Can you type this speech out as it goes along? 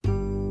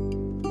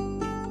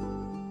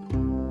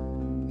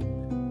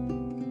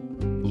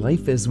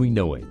Life as We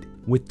Know It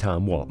with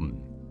Tom Walton.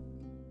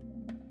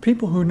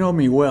 People who know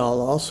me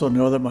well also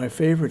know that my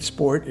favorite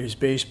sport is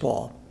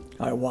baseball.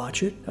 I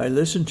watch it, I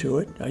listen to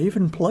it, I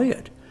even play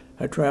it.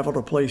 I travel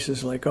to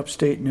places like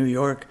upstate New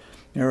York,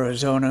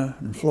 Arizona,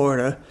 and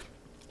Florida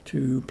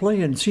to play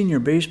in senior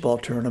baseball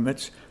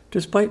tournaments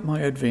despite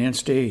my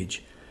advanced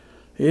age.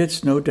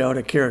 It's no doubt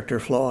a character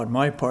flaw on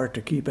my part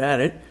to keep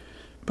at it,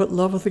 but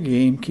love of the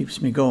game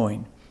keeps me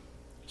going.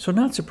 So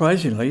not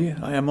surprisingly,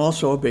 I am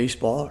also a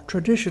baseball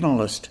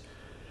traditionalist.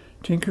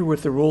 Tinker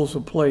with the rules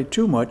of play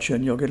too much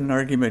and you'll get an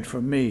argument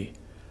from me.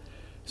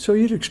 So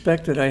you'd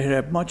expect that I'd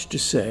have much to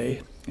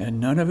say, and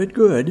none of it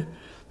good,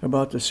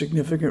 about the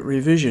significant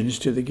revisions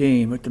to the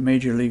game at the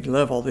major league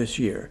level this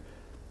year.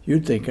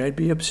 You'd think I'd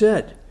be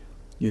upset.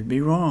 You'd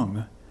be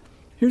wrong.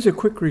 Here's a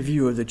quick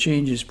review of the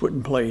changes put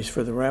in place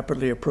for the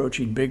rapidly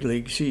approaching big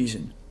league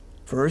season.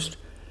 First,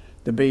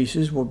 the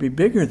bases will be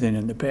bigger than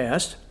in the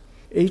past,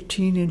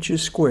 18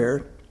 inches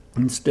square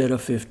instead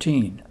of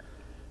 15.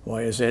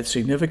 Why is that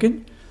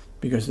significant?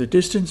 Because the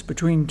distance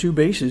between two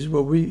bases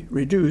will be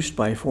reduced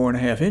by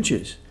 4.5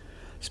 inches.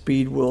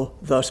 Speed will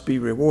thus be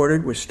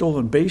rewarded with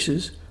stolen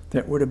bases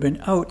that would have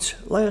been outs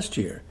last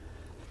year.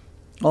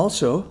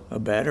 Also, a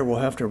batter will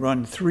have to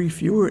run 3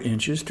 fewer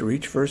inches to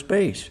reach first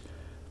base,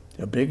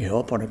 a big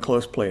help on a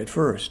close play at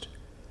first.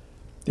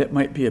 That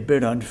might be a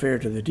bit unfair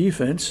to the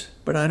defense,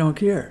 but I don't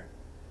care.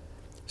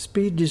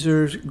 Speed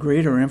deserves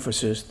greater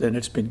emphasis than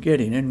it's been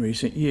getting in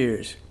recent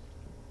years.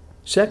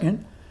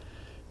 Second,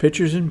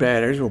 pitchers and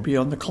batters will be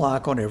on the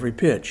clock on every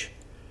pitch.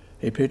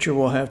 A pitcher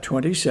will have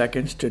 20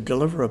 seconds to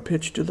deliver a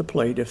pitch to the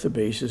plate if the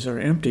bases are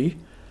empty,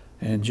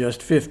 and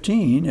just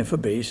 15 if a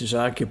base is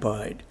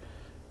occupied.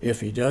 If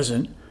he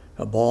doesn't,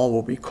 a ball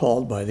will be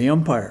called by the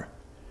umpire.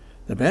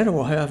 The batter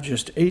will have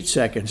just 8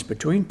 seconds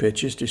between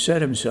pitches to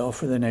set himself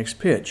for the next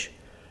pitch.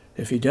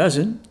 If he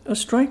doesn't, a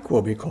strike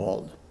will be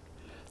called.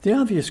 The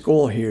obvious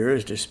goal here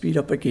is to speed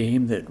up a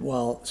game that,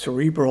 while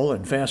cerebral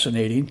and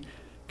fascinating,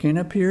 can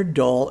appear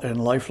dull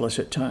and lifeless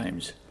at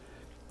times.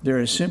 There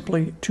is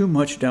simply too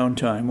much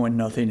downtime when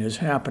nothing is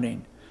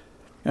happening.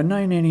 A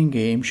 9-inning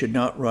game should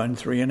not run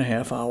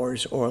 3.5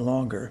 hours or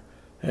longer,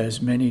 as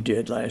many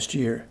did last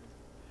year.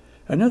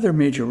 Another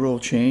major rule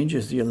change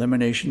is the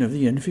elimination of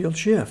the infield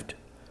shift.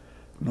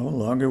 No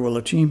longer will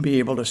a team be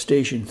able to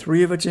station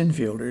 3 of its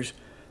infielders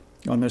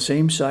on the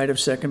same side of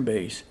second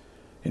base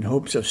in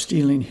hopes of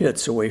stealing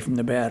hits away from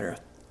the batter.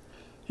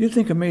 You'd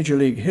think a major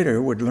league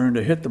hitter would learn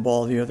to hit the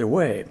ball the other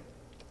way,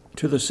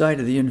 to the side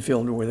of the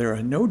infield where there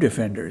are no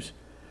defenders,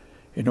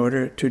 in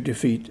order to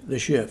defeat the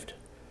shift.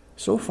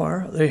 So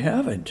far, they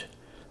haven't.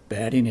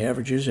 Batting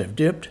averages have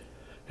dipped,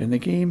 and the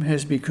game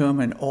has become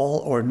an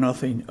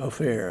all-or-nothing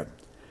affair.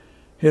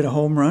 Hit a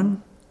home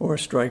run or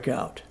strike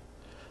out.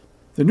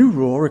 The new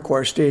rule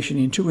requires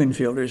stationing 2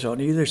 infielders on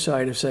either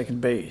side of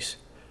second base.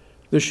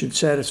 This should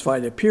satisfy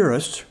the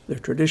purists, the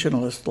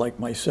traditionalists like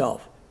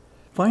myself.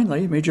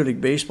 Finally, Major League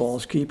Baseball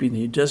is keeping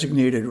the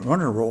designated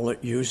runner rule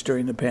it used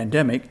during the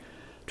pandemic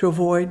to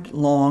avoid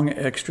long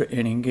extra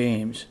inning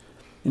games.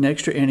 In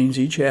extra innings,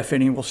 each half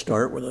inning will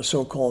start with a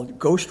so-called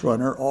ghost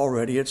runner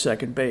already at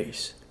second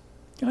base.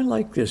 I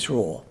like this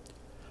rule.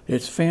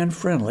 It's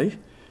fan-friendly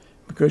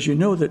because you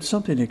know that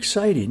something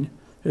exciting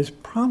is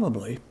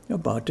probably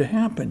about to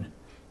happen.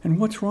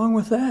 And what's wrong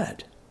with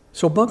that?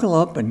 So buckle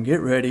up and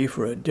get ready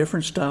for a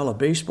different style of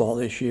baseball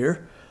this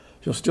year.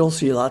 You'll still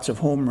see lots of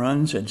home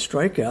runs and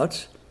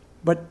strikeouts,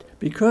 but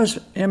because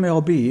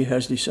MLB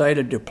has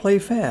decided to play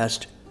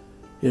fast,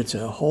 it's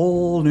a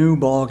whole new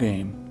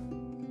ballgame.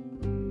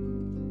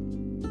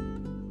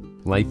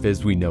 Life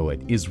as We Know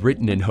It is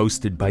written and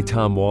hosted by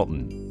Tom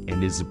Walton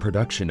and is a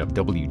production of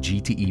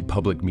WGTE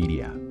Public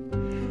Media.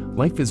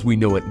 Life as We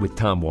Know It with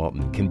Tom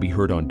Walton can be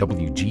heard on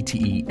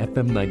WGTE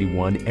FM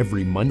 91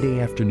 every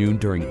Monday afternoon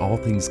during All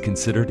Things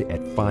Considered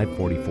at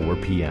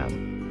 5:44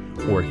 p.m.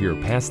 Or hear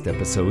past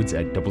episodes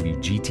at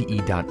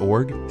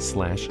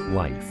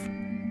WGTE.org/life.